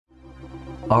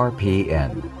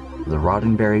RPN, the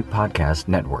Roddenberry Podcast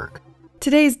Network.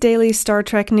 Today's daily Star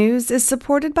Trek news is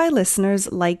supported by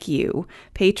listeners like you,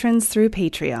 patrons through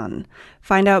Patreon.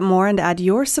 Find out more and add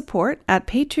your support at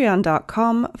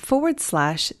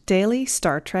patreon.com/daily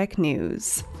Star Trek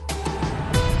news.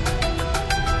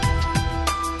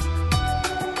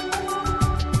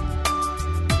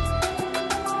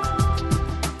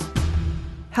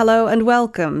 Hello and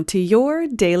welcome to your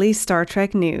daily Star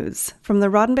Trek news from the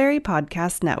Roddenberry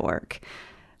Podcast Network.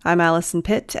 I'm Allison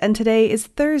Pitt, and today is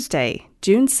Thursday,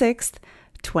 June 6th,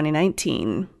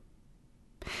 2019.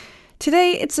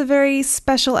 Today, it's a very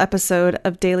special episode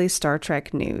of Daily Star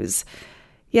Trek News.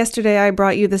 Yesterday, I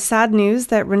brought you the sad news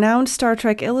that renowned Star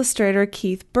Trek illustrator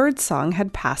Keith Birdsong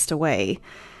had passed away.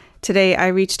 Today, I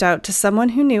reached out to someone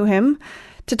who knew him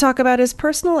to talk about his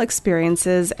personal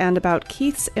experiences and about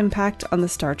Keith's impact on the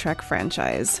Star Trek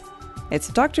franchise. It's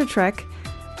Dr. Trek,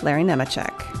 Larry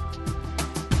Nemecek.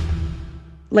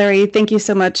 Larry, thank you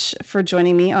so much for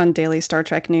joining me on Daily Star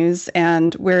Trek News,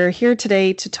 and we're here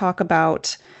today to talk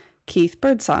about Keith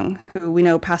Birdsong, who we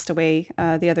know passed away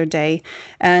the other day,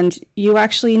 and you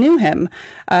actually knew him.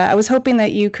 I was hoping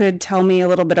that you could tell me a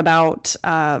little bit about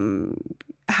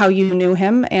how you knew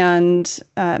him and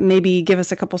maybe give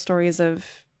us a couple stories of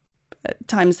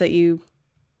times that you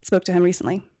spoke to him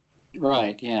recently.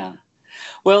 Right, yeah.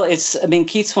 Well,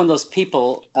 Keith's one of those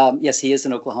people, yes, he is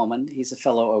an Oklahoman. He's a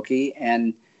fellow Okie.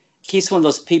 And Keith's one of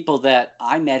those people that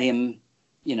I met him,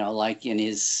 like in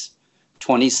his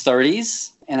 20s,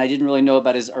 30s. And I didn't really know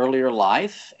about his earlier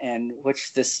life, and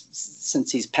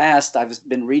since he's passed, I've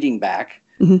been reading back.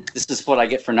 Mm-hmm. This is what I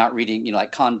get for not reading,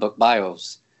 like con book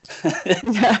bios in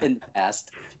the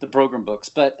past, the program books.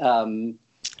 But, for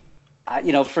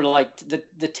like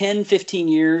the 10, 15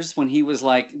 years when he was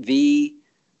like the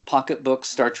pocketbook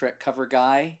Star Trek cover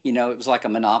guy, it was like a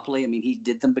monopoly. I mean, he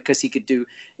did them because he could do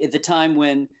at the time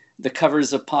when the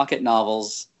covers of pocket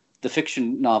novels, the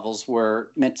fiction novels,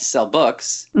 were meant to sell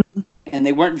books, mm-hmm. and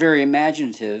they weren't very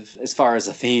imaginative as far as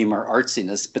a theme or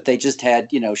artsiness, but they just had,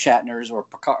 Shatner's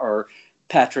or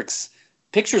Patrick's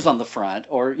pictures on the front,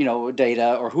 or,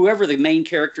 Data, or whoever the main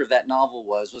character of that novel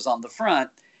was on the front.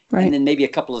 Right. And then maybe a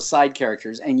couple of side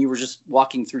characters, and you were just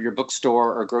walking through your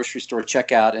bookstore or grocery store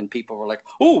checkout, and people were like,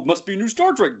 "Oh, must be a new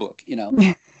Star Trek book,"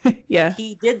 Yeah.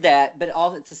 He did that, but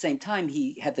all at the same time,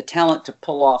 he had the talent to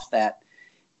pull off that,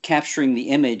 capturing the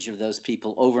image of those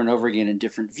people over and over again in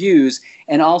different views,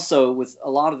 and also with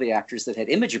a lot of the actors that had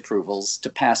image approvals to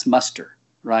pass muster,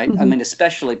 right? Mm-hmm. I mean,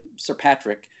 especially Sir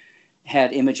Patrick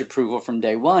had image approval from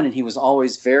day one, and he was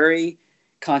always very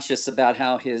conscious about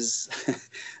how his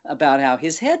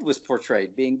head was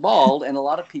portrayed, being bald, and a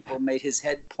lot of people made his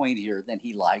head pointier than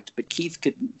he liked. But Keith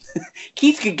could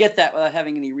get that without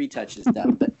having any retouches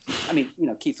done. But I mean,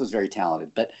 Keith was very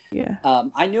talented. But yeah,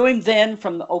 I knew him then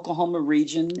from the Oklahoma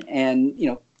region, and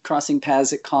crossing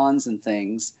paths at cons and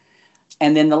things.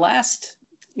 And then the last,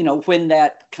 when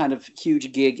that kind of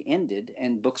huge gig ended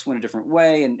and books went a different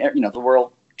way, and the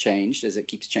world changed as it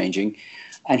keeps changing.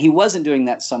 And he wasn't doing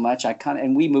that so much.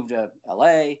 And we moved to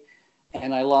LA,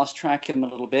 and I lost track of him a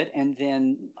little bit. And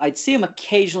then I'd see him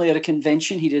occasionally at a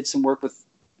convention. He did some work with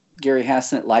Gary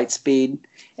Hassan at Lightspeed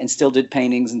and still did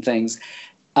paintings and things.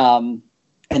 And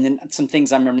then some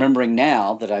things I'm remembering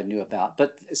now that I knew about.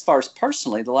 But as far as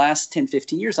personally, the last 10,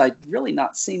 15 years, I'd really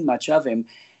not seen much of him.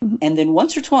 Mm-hmm. And then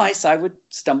once or twice I would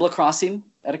stumble across him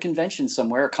at a convention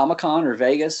somewhere, Comic-Con or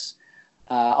Vegas,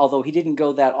 although he didn't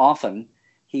go that often.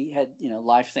 He had,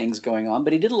 life things going on,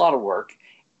 but he did a lot of work.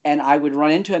 And I would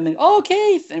run into him and, "Oh,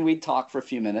 Keith," and we'd talk for a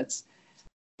few minutes.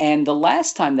 And the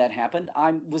last time that happened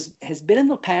has been in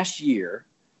the past year.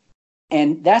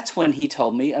 And that's when he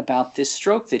told me about this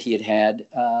stroke that he had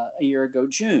a year ago,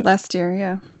 June. Last year,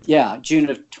 yeah. Yeah, June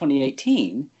of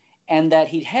 2018. And that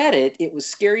he'd had it. It was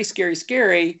scary, scary,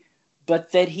 scary,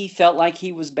 but that he felt like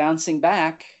he was bouncing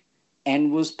back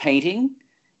and was painting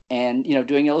and,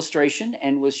 doing illustration,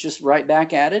 and was just right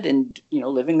back at it, and,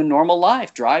 living a normal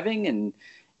life, driving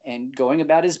and going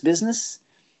about his business,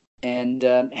 and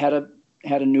had a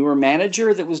newer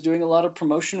manager that was doing a lot of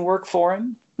promotion work for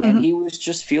him. Mm-hmm. And he was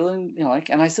just feeling,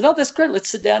 and I said, "Oh, that's great. Let's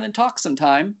sit down and talk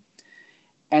sometime."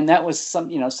 And that was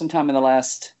sometime in the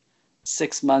last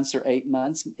 6 months or 8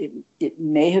 months. It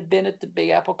may have been at the Big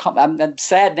Apple. I'm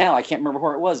sad now. I can't remember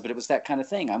where it was, but it was that kind of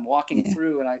thing. I'm walking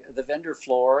through the vendor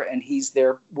floor, and he's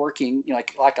there working,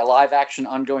 like a live action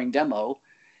ongoing demo.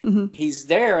 Mm-hmm. He's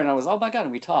there, and I was, oh my God,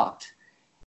 and we talked.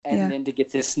 And then to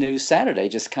get this news Saturday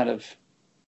just kind of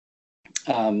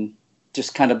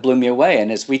blew me away.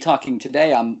 And as we talking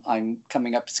today,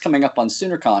 it's coming up on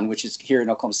SoonerCon, which is here in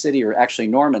Oklahoma City, or actually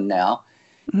Norman now.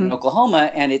 in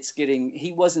Oklahoma, and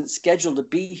he wasn't scheduled to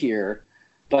be here,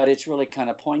 but it's really kind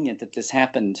of poignant that this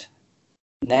happened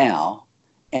now,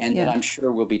 and that I'm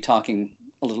sure we'll be talking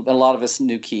a lot of us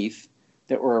knew Keith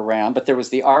that were around, but there was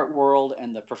the art world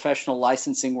and the professional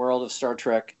licensing world of Star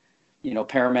Trek,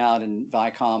 Paramount and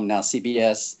Viacom, now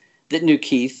CBS, that knew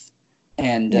Keith.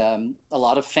 And a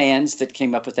lot of fans that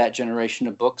came up with that generation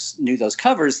of books knew those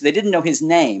covers. They didn't know his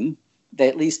name. They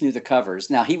at least knew the covers.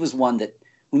 Now, he was one that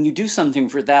when you do something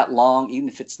for that long, even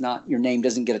if it's not, your name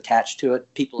doesn't get attached to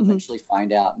it, people eventually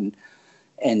find out. And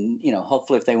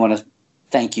hopefully if they want to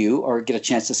thank you or get a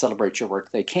chance to celebrate your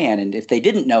work, they can. And if they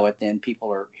didn't know it, then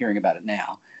people are hearing about it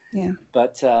now. Yeah.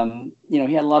 But, he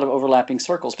had a lot of overlapping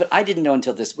circles. But I didn't know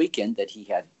until this weekend that he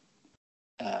had,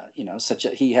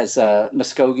 he has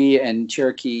Muskogee and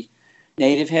Cherokee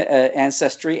Native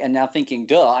ancestry. And now thinking,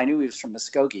 duh, I knew he was from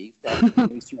Muskogee. That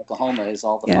he was from Oklahoma is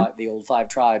all the old 5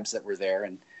 tribes that were there.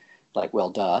 And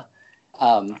duh.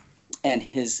 And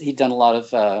he'd done a lot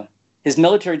of his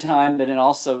military time, but then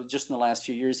also just in the last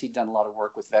few years, he'd done a lot of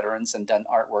work with veterans and done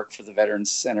artwork for the Veterans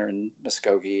Center in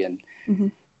Muskogee.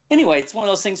 And anyway, it's one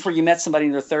of those things where you met somebody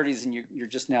in their 30s and you're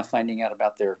just now finding out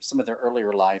about some of their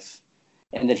earlier life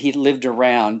and that he lived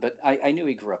around. But I knew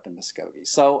he grew up in Muskogee.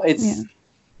 So it's,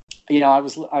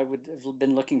 I would have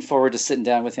been looking forward to sitting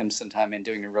down with him sometime and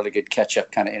doing a really good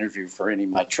catch-up kind of interview for any of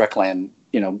my Trekland,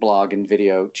 blog and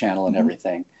video channel and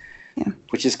everything,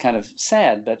 which is kind of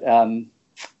sad. But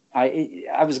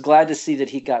I was glad to see that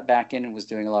he got back in and was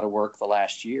doing a lot of work the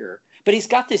last year. But he's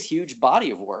got this huge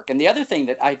body of work. And the other thing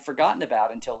that I'd forgotten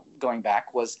about until going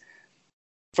back was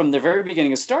from the very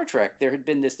beginning of Star Trek, there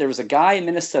was a guy in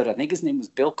Minnesota, I think his name was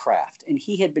Bill Kraft, and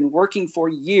he had been working for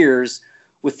years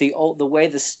with the way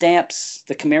the stamps,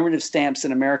 the commemorative stamps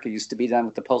in America used to be done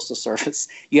with the Postal Service.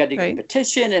 You had to get a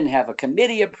petition and have a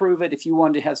committee approve it if you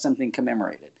wanted to have something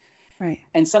commemorated. Right.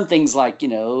 And some things like,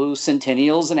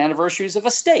 centennials and anniversaries of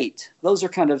a state. Those are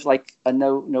kind of like a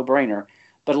no-brainer.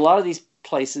 But a lot of these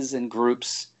places and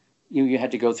groups, you had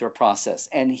to go through a process.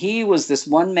 And he was this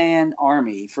one-man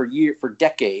army for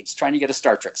decades trying to get a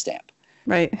Star Trek stamp.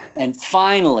 Right. And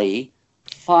finally,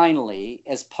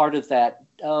 as part of that,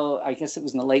 I guess it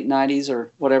was in the late 90s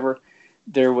or whatever,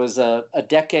 there was a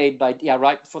decade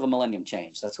right before the millennium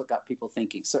change. That's what got people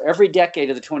thinking. So every decade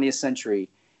of the 20th century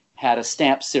had a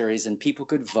stamp series and people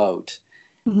could vote.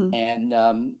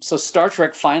 And so Star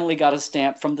Trek finally got a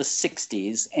stamp from the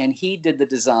 60s, and he did the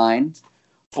design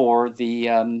for the,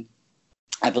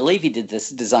 I believe he did this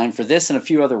design for this and a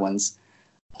few other ones,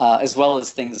 as well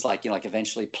as things like,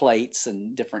 eventually plates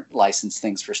and different licensed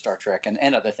things for Star Trek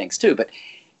and other things too. But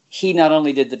he not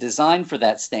only did the design for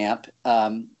that stamp,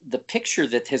 the picture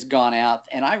that has gone out,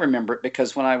 and I remember it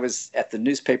because when I was at the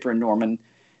newspaper in Norman,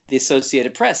 the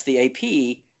Associated Press, the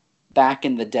AP, back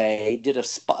in the day, did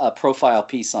a profile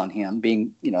piece on him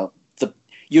being,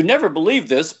 you'd never believe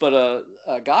this, but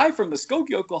a guy from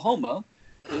Muskogee, Oklahoma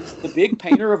is the big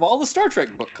painter of all the Star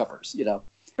Trek book covers,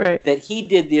 Right. That he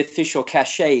did the official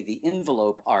cachet, the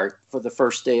envelope art for the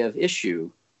first day of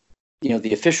issue,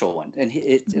 the official one. And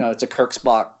it's a Kirk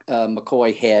Spock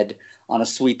McCoy head on a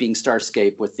sweeping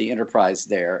starscape with the Enterprise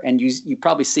there. And you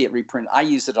probably see it reprinted. I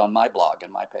use it on my blog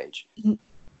and my page.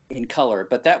 In color,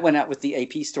 but that went out with the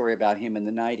AP story about him in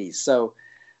the 90s. So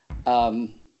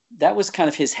that was kind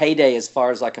of his heyday as far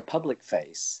as like a public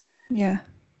face. Yeah.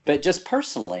 But just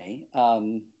personally,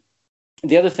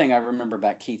 the other thing I remember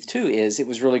about Keith too is it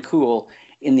was really cool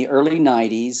in the early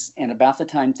 90s and about the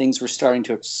time things were starting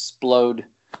to explode.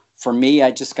 For me,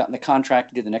 I just gotten the contract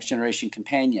to do the Next Generation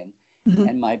Companion,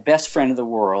 and my best friend in the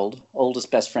world,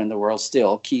 oldest best friend in the world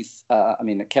still,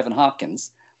 Kevin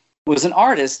Hopkins, was an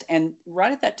artist. And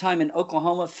right at that time in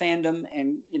Oklahoma fandom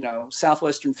and,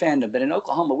 Southwestern fandom, but in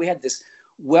Oklahoma, we had this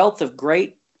wealth of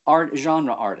great art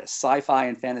genre artists, sci-fi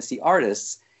and fantasy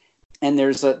artists. And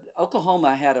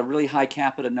Oklahoma had a really high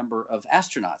capita number of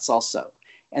astronauts also.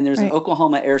 And there's an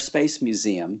Oklahoma Air Space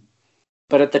Museum.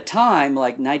 But at the time,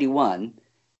 like 91,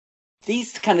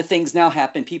 these kind of things now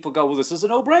happen. People go, well, this is a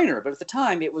no-brainer. But at the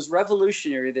time, it was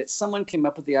revolutionary that someone came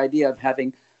up with the idea of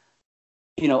having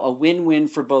a win-win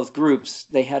for both groups.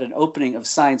 They had an opening of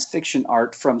science fiction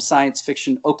art from science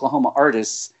fiction Oklahoma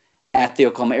artists at the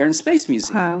Oklahoma Air and Space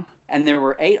Museum. Wow. And there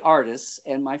were 8 artists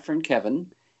and my friend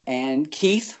Kevin, and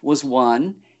Keith was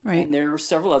one. Right. And there were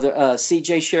several other,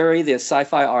 C.J. Sherry, the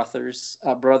sci-fi author's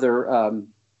brother,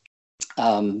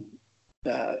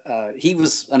 he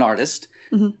was an artist.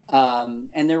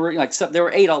 And there were there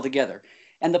were 8 altogether.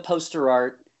 And the poster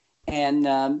art,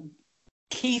 and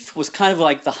Keith was kind of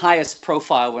like the highest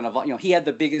profile one of all. He had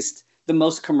the biggest, the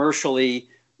most commercially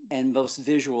and most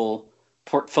visual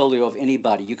portfolio of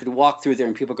anybody. You could walk through there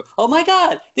and people go, "Oh my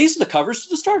God, these are the covers to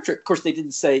the Star Trek." Of course, they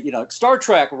didn't say, Star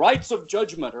Trek, Rights of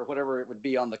Judgment, or whatever it would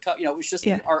be on the cover. It was just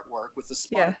the artwork with the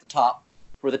spot at the top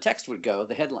where the text would go,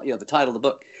 the headline, the title of the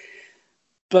book.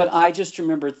 But I just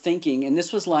remember thinking, and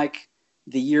this was like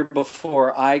the year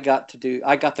before I got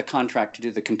the contract to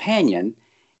do the companion,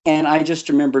 and I just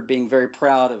remembered being very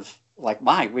proud of, like,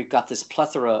 we've got this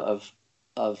plethora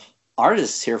of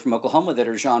artists here from Oklahoma that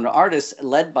are genre artists,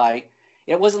 led by.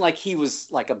 It wasn't like he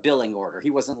was like a billing order. He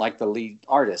wasn't like the lead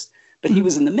artist, but he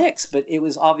was in the mix. But it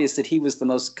was obvious that he was the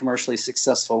most commercially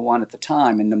successful one at the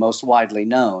time and the most widely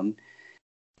known.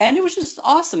 And it was just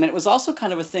awesome. And it was also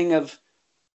kind of a thing of,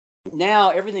 now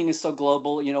everything is so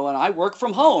global, and I work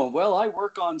from home. Well, I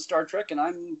work on Star Trek and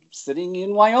I'm sitting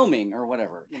in Wyoming or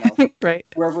whatever, right.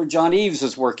 Wherever John Eves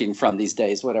is working from these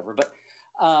days, whatever. But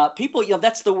people,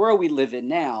 that's the world we live in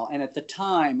now. And at the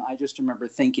time, I just remember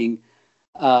thinking,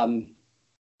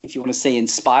 if you want to say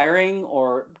inspiring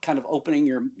or kind of opening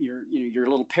your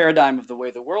little paradigm of the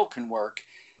way the world can work,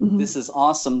 this is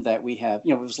awesome that we have,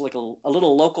 it was like a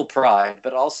little local pride,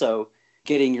 but also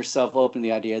getting yourself open to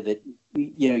the idea that,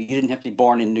 you didn't have to be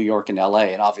born in New York and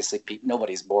LA. And obviously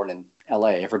nobody's born in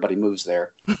LA. Everybody moves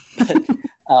there.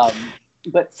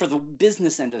 But for the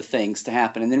business end of things to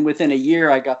happen. And then within a year,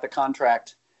 I got the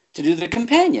contract to do the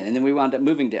companion. And then we wound up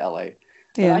moving to LA.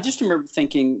 Yeah. I just remember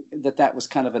thinking that was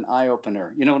kind of an eye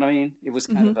opener. You know what I mean? It was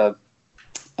kind of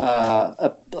it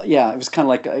was kind of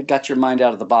like it got your mind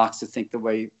out of the box to think the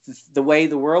way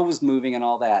the world was moving and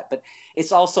all that. But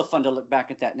it's also fun to look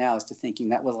back at that now as to thinking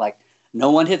that was like, no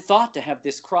one had thought to have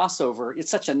this crossover. It's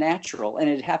such a natural, and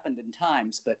it happened in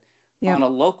times, but on a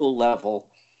local level.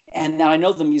 And now I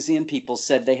know the museum people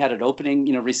said they had an opening,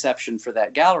 reception for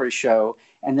that gallery show.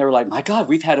 And they were like, my God,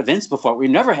 we've had events before. We've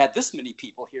never had this many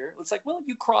people here. It's like, well,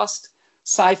 you crossed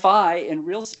sci-fi and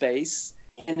real space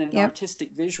and an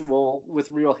artistic visual with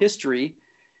real history.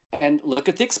 And look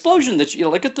at the explosion that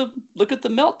look at the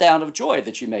meltdown of joy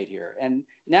that you made here. And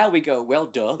now we go, well,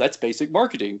 duh, that's basic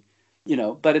marketing,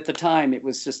 But at the time, it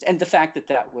was just, and the fact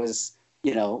that was,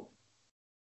 it was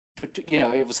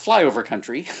flyover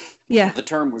country. Yeah, the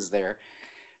term was there.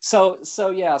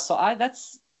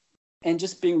 And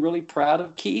just being really proud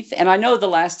of Keith. And I know the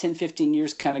last 10, 15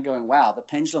 years kind of going, wow, the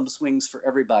pendulum swings for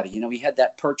everybody. He had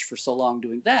that perch for so long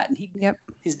doing that. And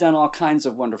he's done all kinds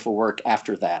of wonderful work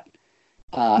after that.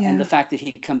 And the fact that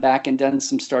he'd come back and done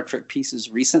some Star Trek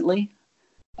pieces recently,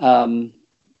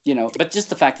 but just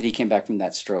the fact that he came back from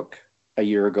that stroke a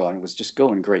year ago and was just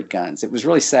going great guns. It was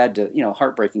really sad to,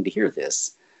 heartbreaking to hear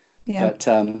this. Yeah. But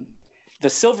the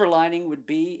silver lining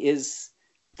is,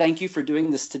 thank you for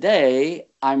doing this today.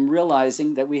 I'm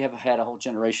realizing that we have had a whole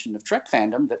generation of Trek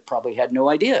fandom that probably had no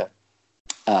idea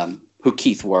who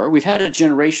Keith were. We've had a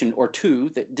generation or two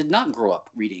that did not grow up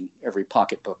reading every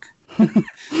pocketbook,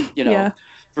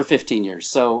 for 15 years.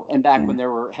 So, and back when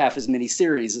there were half as many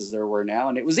series as there were now,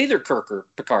 and it was either Kirk or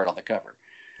Picard on the cover.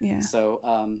 Yeah. So,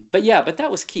 but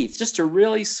that was Keith, just a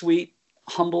really sweet,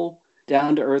 humble,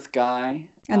 down-to-earth guy.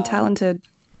 And talented.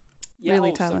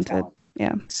 Really talented.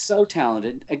 Yeah. So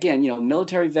talented. Again,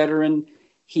 military veteran.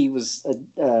 He was,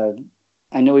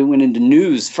 I know he went into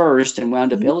news first and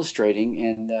wound up illustrating.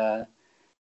 And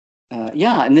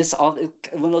and this one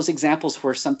of those examples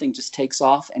where something just takes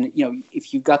off. And,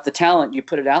 if you've got the talent, you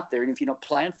put it out there. And if you don't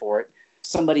plan for it,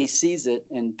 somebody sees it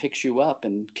and picks you up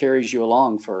and carries you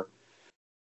along for,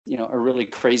 a really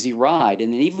crazy ride.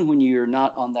 And then even when you're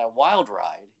not on that wild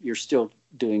ride, you're still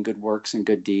doing good works and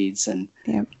good deeds.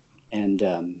 Yeah.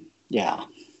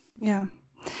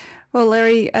 Well,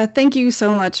 Larry, thank you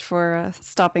so much for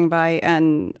stopping by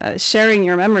and sharing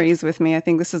your memories with me. I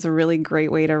think this is a really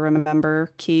great way to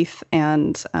remember Keith.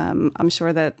 And I'm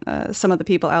sure that some of the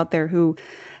people out there who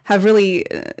have really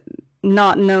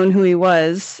not known who he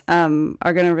was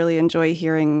are going to really enjoy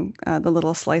hearing the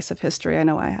little slice of history. I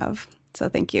know I have. So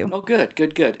thank you. Oh,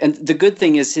 good. And the good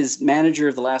thing is his manager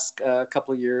of the last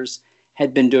couple of years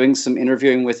had been doing some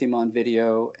interviewing with him on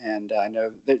video. And I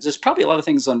know there's probably a lot of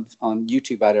things on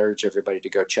YouTube I'd urge everybody to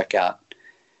go check out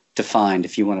to find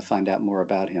if you want to find out more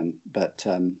about him. But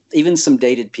even some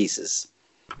dated pieces,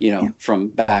 from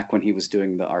back when he was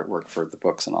doing the artwork for the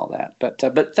books and all that.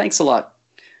 But thanks a lot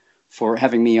for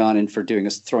having me on and for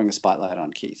throwing a spotlight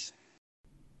on Keith.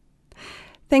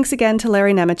 Thanks again to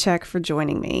Larry Nemecek for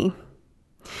joining me.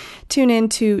 Tune in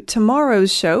to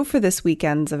tomorrow's show for this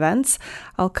weekend's events.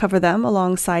 I'll cover them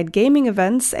alongside gaming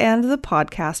events and the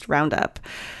podcast roundup.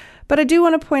 But I do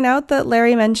want to point out that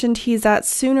Larry mentioned he's at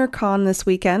SoonerCon this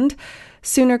weekend.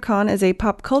 SoonerCon is a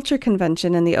pop culture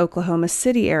convention in the Oklahoma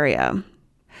City area.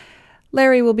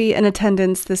 Larry will be in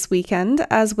attendance this weekend,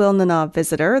 as will Nana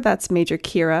Visitor, that's Major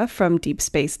Kira from Deep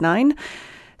Space Nine.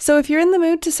 So if you're in the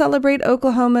mood to celebrate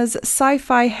Oklahoma's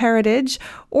sci-fi heritage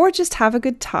or just have a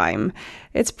good time,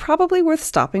 it's probably worth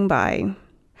stopping by.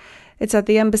 It's at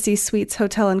the Embassy Suites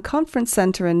Hotel and Conference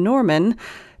Center in Norman,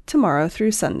 tomorrow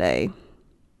through Sunday.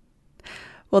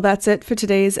 Well, that's it for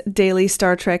today's Daily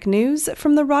Star Trek News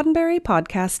from the Roddenberry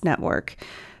Podcast Network.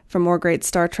 For more great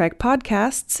Star Trek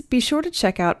podcasts, be sure to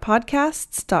check out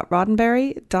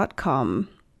podcasts.roddenberry.com.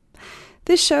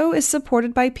 This show is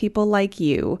supported by people like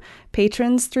you,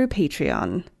 patrons through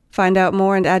Patreon. Find out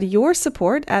more and add your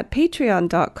support at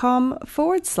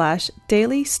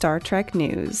patreon.com/Daily Star Trek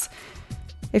News.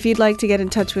 If you'd like to get in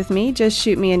touch with me, just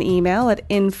shoot me an email at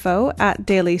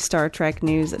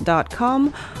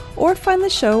info@dailystartreknews.com or find the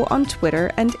show on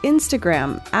Twitter and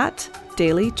Instagram at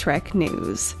Daily Trek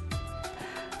News.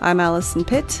 I'm Allison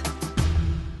Pitt.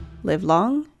 Live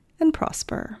long and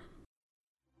prosper.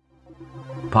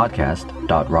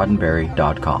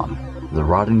 Podcast.roddenberry.com, the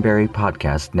Roddenberry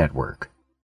Podcast Network.